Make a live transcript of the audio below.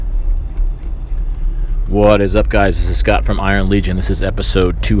What is up, guys? This is Scott from Iron Legion. This is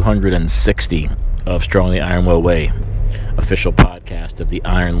episode 260 of Strong the Iron Will Way, official podcast of the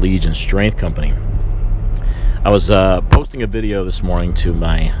Iron Legion Strength Company. I was posting a video this morning to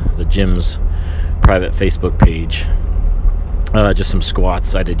the gym's private Facebook page. Just some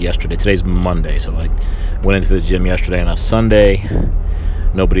squats I did yesterday. Today's Monday, so I went into the gym yesterday on a Sunday.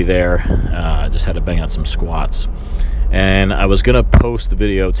 Nobody there. Just had to bang out some squats. And I was going to post the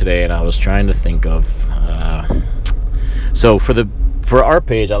video today, and I was trying to think of... So for our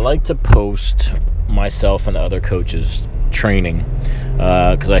page, I like to post myself and other coaches training,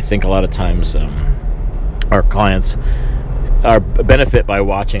 because I think a lot of times our clients are benefit by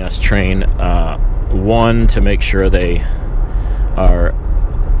watching us train. One, to make sure they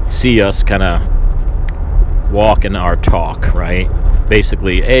see us kind of walk in our talk, right?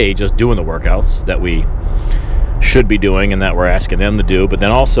 Basically, just doing the workouts that we should be doing and that we're asking them to do, but then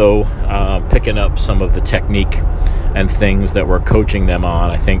also picking up some of the technique and things that we're coaching them on.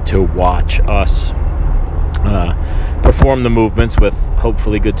 I think to watch us perform the movements with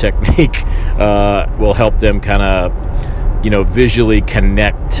hopefully good technique will help them kind of visually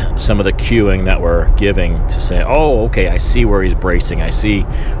connect some of the cueing that we're giving to say, oh, okay, I see where he's bracing, I see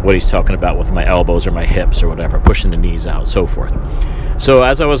what he's talking about with my elbows or my hips or whatever, pushing the knees out, so forth. So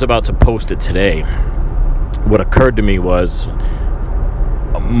as I was about to post it today, what occurred to me was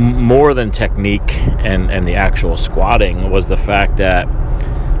more than technique and the actual squatting was the fact that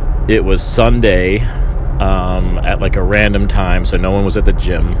it was Sunday at like a random time, so no one was at the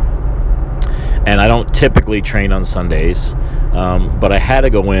gym. And I don't typically train on Sundays, but I had to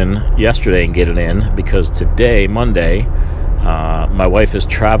go in yesterday and get it in because today, Monday, my wife is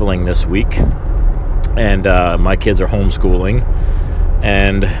traveling this week, and my kids are homeschooling,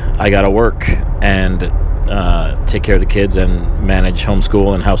 and I got to work and take care of the kids and manage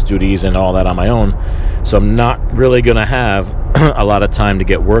homeschool and house duties and all that on my own. So I'm not really going to have a lot of time to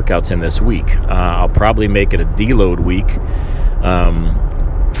get workouts in this week. I'll probably make it a deload week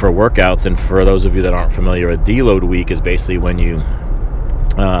for workouts. And for those of you that aren't familiar, a deload week is basically when you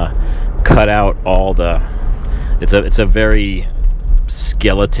cut out all the... It's a very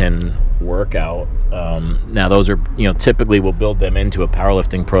skeleton workout. Now those are, typically we'll build them into a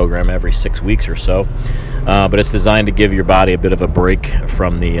powerlifting program every 6 weeks or so, but it's designed to give your body a bit of a break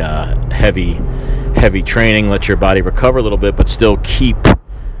from the heavy training, let your body recover a little bit, but still keep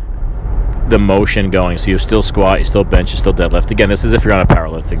the motion going. So you still squat, you still bench, you still deadlift. Again, this is if you're on a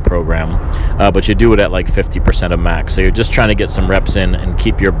powerlifting program, but you do it at like 50% of max. So you're just trying to get some reps in and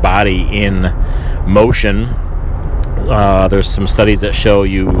keep your body in motion. There's some studies that show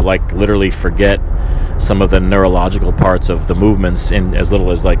you literally forget some of the neurological parts of the movements in as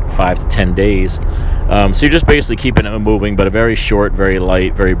little as 5 to 10 days. So you're just basically keeping it moving, but a very short, very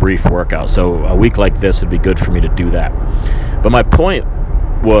light, very brief workout. So a week like this would be good for me to do that. But my point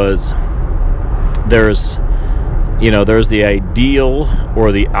was there's the ideal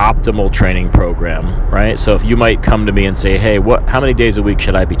or the optimal training program, right? So if you might come to me and say, hey, how many days a week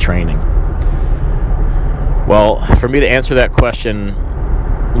should I be training? Well, for me to answer that question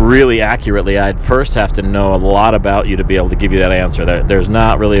really accurately, I'd first have to know a lot about you to be able to give you that answer. There's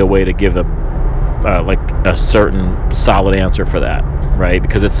not really a way to give a certain solid answer for that, right?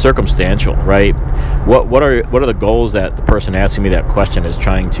 Because it's circumstantial, right? What are the goals that the person asking me that question is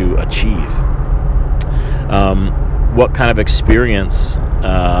trying to achieve? What kind of experience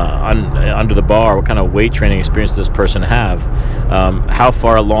under the bar? What kind of weight training experience does this person have? How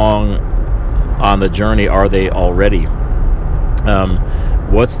far along on the journey are they already?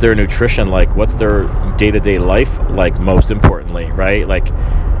 What's their nutrition like? What's their day-to-day life like, most importantly, right?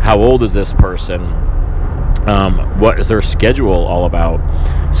 How old is this person? What is their schedule all about?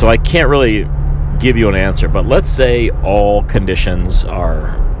 So I can't really give you an answer, but let's say all conditions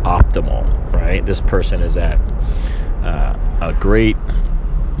are optimal, right? This person is at a great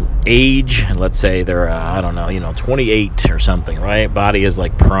age. Let's say they're 28 or something, right? Body is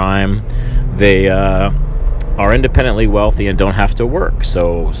prime. They are independently wealthy and don't have to work,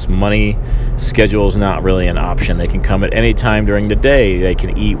 so money schedule is not really an option. They can come at any time during the day. They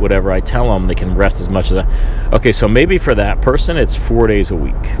can eat whatever I tell them. They can rest as much as okay, so maybe for that person it's 4 days a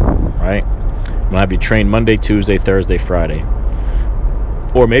week, right? I'm gonna have you train Monday, Tuesday, Thursday, Friday.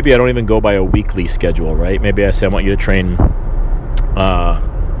 Or maybe I don't even go by a weekly schedule, right? Maybe I say I want you to train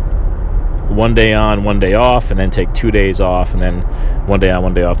 1 day on, 1 day off, and then take 2 days off, and then 1 day on,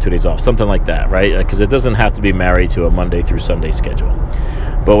 1 day off, 2 days off, something like that, right? Because it doesn't have to be married to a Monday through Sunday schedule.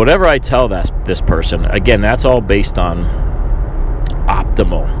 But whatever I tell this person, again, that's all based on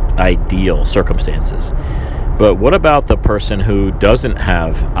optimal, ideal circumstances. But what about the person who doesn't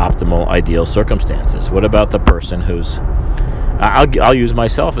have optimal ideal circumstances? What about the person who's, I'll use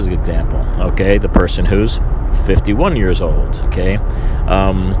myself as an example, okay? The person who's 51 years old, okay?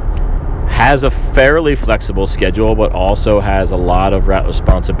 Has a fairly flexible schedule, but also has a lot of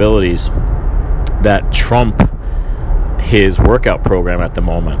responsibilities that trump his workout program at the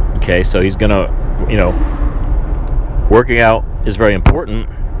moment, okay? So he's gonna, working out is very important,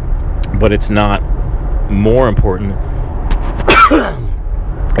 but it's not more important.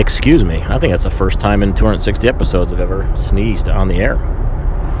 Excuse me. I think that's the first time in 260 episodes I've ever sneezed on the air.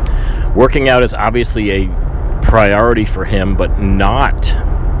 Working out is obviously a priority for him, but not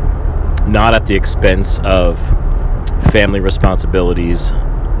at the expense of family responsibilities,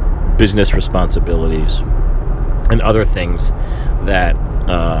 business responsibilities, and other things that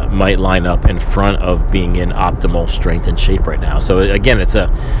might line up in front of being in optimal strength and shape right now. So again, it's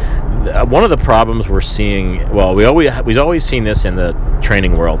one of the problems we're seeing. Well, we've always seen this in the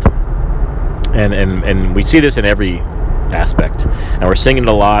training world, and we see this in every aspect, and we're seeing it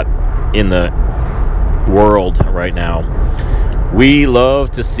a lot in the world right now. We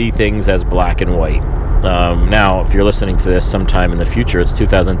love to see things as black and white. Now, if you're listening to this sometime in the future, it's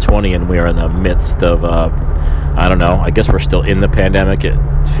 2020, and we are in the midst of, I don't know, I guess we're still in the pandemic. It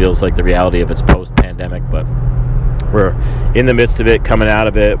feels like the reality of it's post-pandemic, but we're in the midst of it, coming out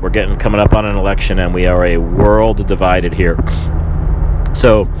of it. We're coming up on an election, and we are a world divided here.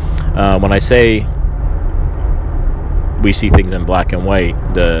 So, when I say we see things in black and white,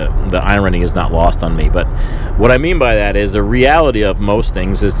 the irony is not lost on me. But what I mean by that is the reality of most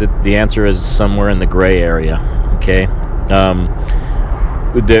things is that the answer is somewhere in the gray area, okay?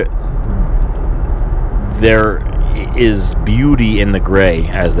 There is beauty in the gray,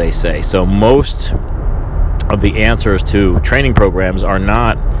 as they say. So most of the answers to training programs are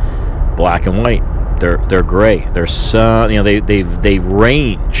not black and white. They're gray. They're they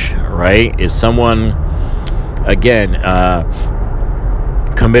range, right? Is someone, again,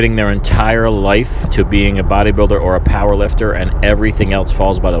 committing their entire life to being a bodybuilder or a power lifter and everything else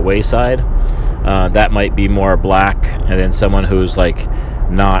falls by the wayside? That might be more black. And then someone who's like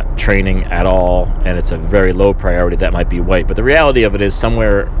not training at all and it's a very low priority, that might be white. But the reality of it is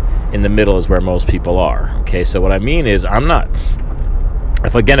somewhere in the middle is where most people are. Okay, so what I mean is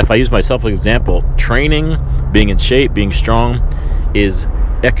if I use myself as an example, training, being in shape, being strong is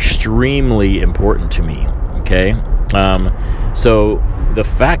extremely important to me. Okay, so the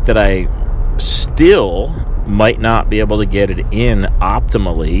fact that I still might not be able to get it in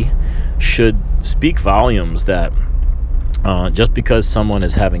optimally should speak volumes that just because someone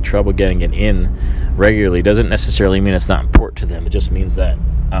is having trouble getting it in regularly doesn't necessarily mean it's not important to them. It just means that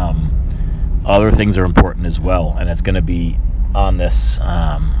other things are important as well, and it's going to be on this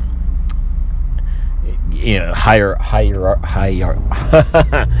hierarchy.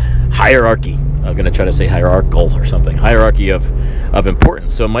 I'm going to try to say hierarchical or something. Hierarchy of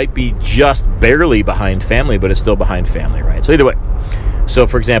importance. So it might be just barely behind family, but it's still behind family, right? So either way. So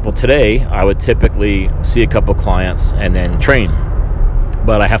for example, today I would typically see a couple clients and then train.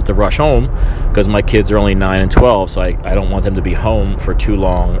 But I have to rush home because my kids are only 9 and 12, so I don't want them to be home for too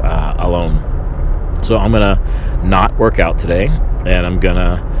long alone. So I'm going to not work out today, and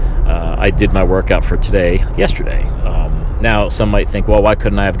I did my workout for today yesterday. Now, some might think, well, why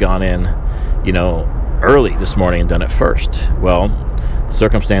couldn't I have gone in, early this morning and done it first? Well, the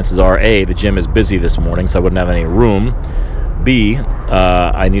circumstances are, A, the gym is busy this morning, so I wouldn't have any room. B,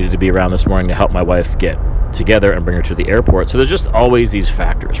 I needed to be around this morning to help my wife get together and bring her to the airport. So there's just always these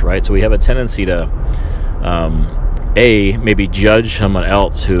factors, right? So we have a tendency to, maybe judge someone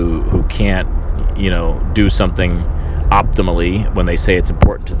else who can't, do something optimally when they say it's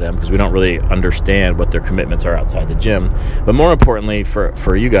important to them, because we don't really understand what their commitments are outside the gym. But more importantly,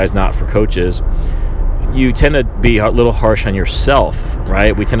 for you guys, not for coaches, you tend to be a little harsh on yourself,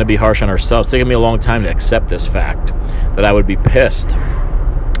 right? We tend to be harsh on ourselves. It's taken me a long time to accept this fact, that I would be pissed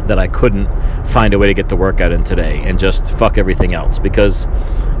that I couldn't find a way to get the workout in today and just fuck everything else, because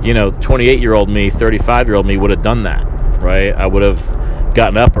 28-year-old me, 35-year-old me would have done that, right? I would have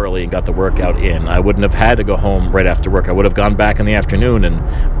gotten up early and got the workout in. I wouldn't have had to go home right after work. I would have gone back in the afternoon and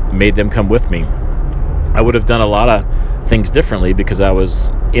made them come with me. I would have done a lot of things differently because I was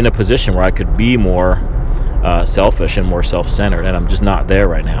in a position where I could be more selfish and more self-centered, and I'm just not there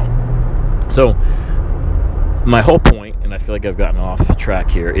right now. So my whole point, and I feel like I've gotten off track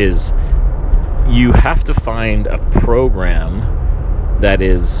here, is you have to find a program that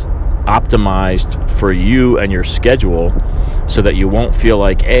is optimized for you and your schedule, so that you won't feel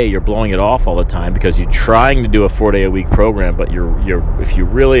like you're blowing it off all the time because you're trying to do a 4-day-a-week program, but you're if you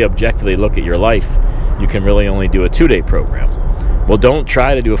really objectively look at your life, you can really only do a 2-day program. Well, don't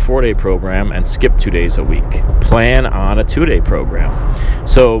try to do a 4-day program and skip 2 days a week. Plan on a 2-day program.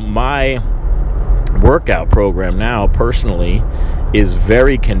 So my workout program now, personally, is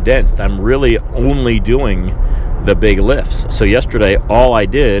very condensed. I'm really only doing the big lifts. So yesterday, all I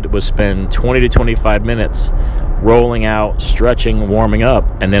did was spend 20 to 25 minutes rolling out, stretching, warming up,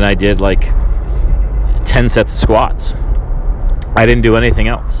 and then I did like 10 sets of squats. I didn't do anything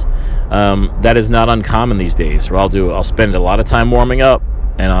else. That is not uncommon these days. Where I'll spend a lot of time warming up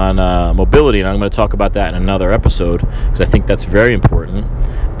and on mobility, and I'm going to talk about that in another episode because I think that's very important.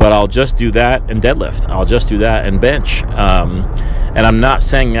 But I'll just do that and deadlift. I'll just do that and bench. And I'm not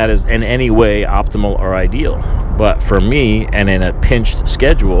saying that is in any way optimal or ideal. But for me, and in a pinched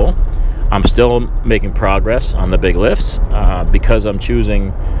schedule, I'm still making progress on the big lifts. Because I'm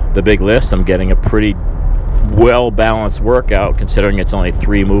choosing the big lifts, I'm getting a pretty well-balanced workout considering it's only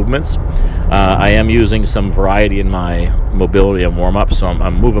 3 movements. I am using some variety in my mobility and warm-up, so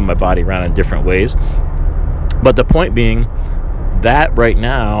I'm moving my body around in different ways. But the point being, that right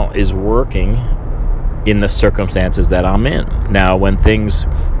now is working in the circumstances that I'm in. Now, when things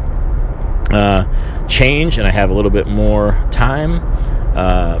change and I have a little bit more time,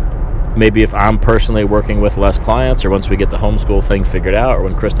 maybe if I'm personally working with less clients, or once we get the homeschool thing figured out, or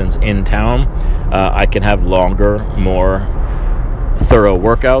when Kristen's in town, I can have longer, more thorough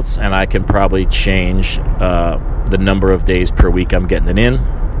workouts, and I can probably change the number of days per week I'm getting it in,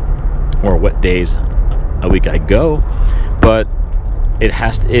 or what days a week I go. But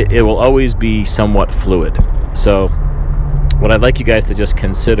it will always be somewhat fluid. So what I'd like you guys to just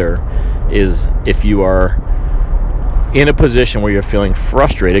consider is, if you are in a position where you're feeling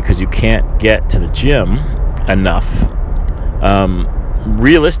frustrated because you can't get to the gym enough,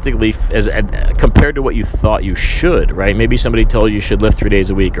 realistically, as compared to what you thought you should, right? Maybe somebody told you should lift 3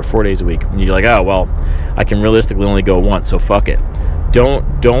 days a week or 4 days a week, and you're like, oh well, I can realistically only go once, so fuck it.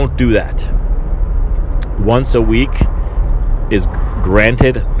 Don't do that. Once a week is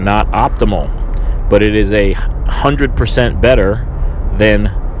granted not optimal, but it is 100% better than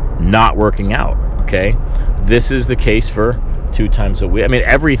not working out. Okay, this is the case for 2 times a week. I mean,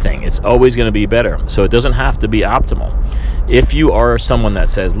 everything, it's always going to be better. So it doesn't have to be optimal. If you are someone that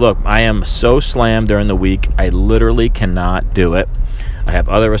says, look, I am so slammed during the week, I literally cannot do it, I have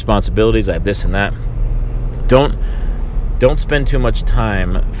other responsibilities, I have this and that, don't spend too much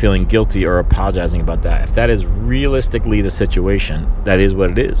time feeling guilty or apologizing about that. If that is realistically the situation, that is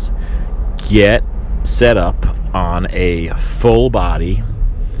what it is. Get set up on a full body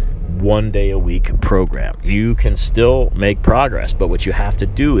 1 day a week program. You can still make progress, but what you have to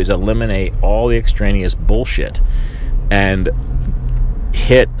do is eliminate all the extraneous bullshit and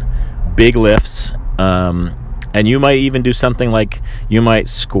hit big lifts. And you might even do something like, you might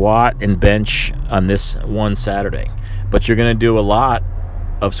squat and bench on this one Saturday, but you're going to do a lot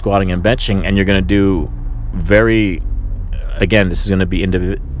of squatting and benching, and you're going to do again, this is going to be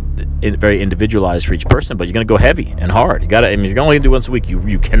very individualized for each person, but you're going to go heavy and hard. You're only going to do once a week.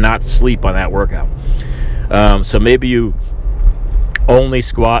 You cannot sleep on that workout. So maybe you only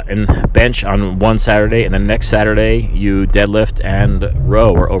squat and bench on one Saturday, and then next Saturday you deadlift and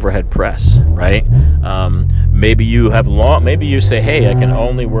row or overhead press, right? Maybe you say, hey, I can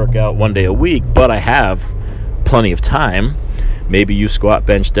only work out 1 day a week, but I have plenty of time. Maybe you squat,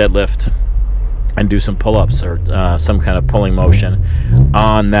 bench, deadlift, and do some pull-ups or some kind of pulling motion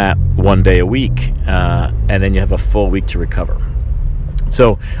on that 1 day a week, and then you have a full week to recover.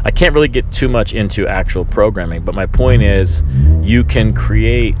 So I can't really get too much into actual programming, but my point is, you can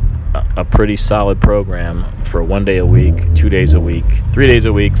create a pretty solid program for 1 day a week, 2 days a week, 3 days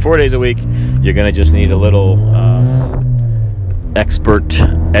a week, 4 days a week. You're going to just need a little expert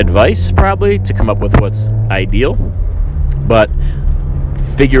advice probably to come up with what's ideal, but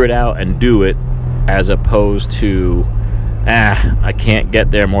figure it out and do it, as opposed to, I can't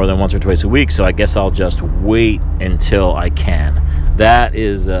get there more than once or twice a week, so I guess I'll just wait until I can. That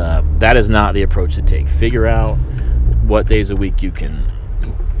is not the approach to take. Figure out what days a week you can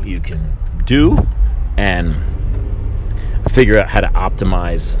do, and figure out how to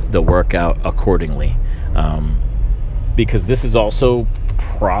optimize the workout accordingly. Because this is also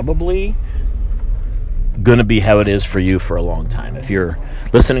probably going to be how it is for you for a long time. If you're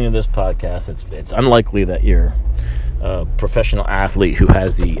listening to this podcast, it's unlikely that you're a professional athlete who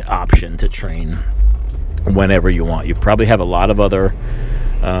has the option to train whenever you want. You probably have a lot of other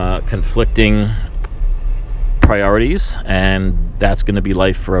conflicting priorities, and that's going to be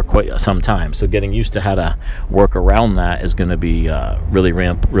life for quite some time. So getting used to how to work around that is going to be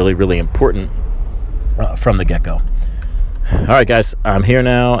really important from the get-go. All right, guys, I'm here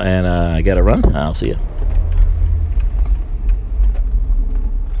now, and I got to run. I'll see you.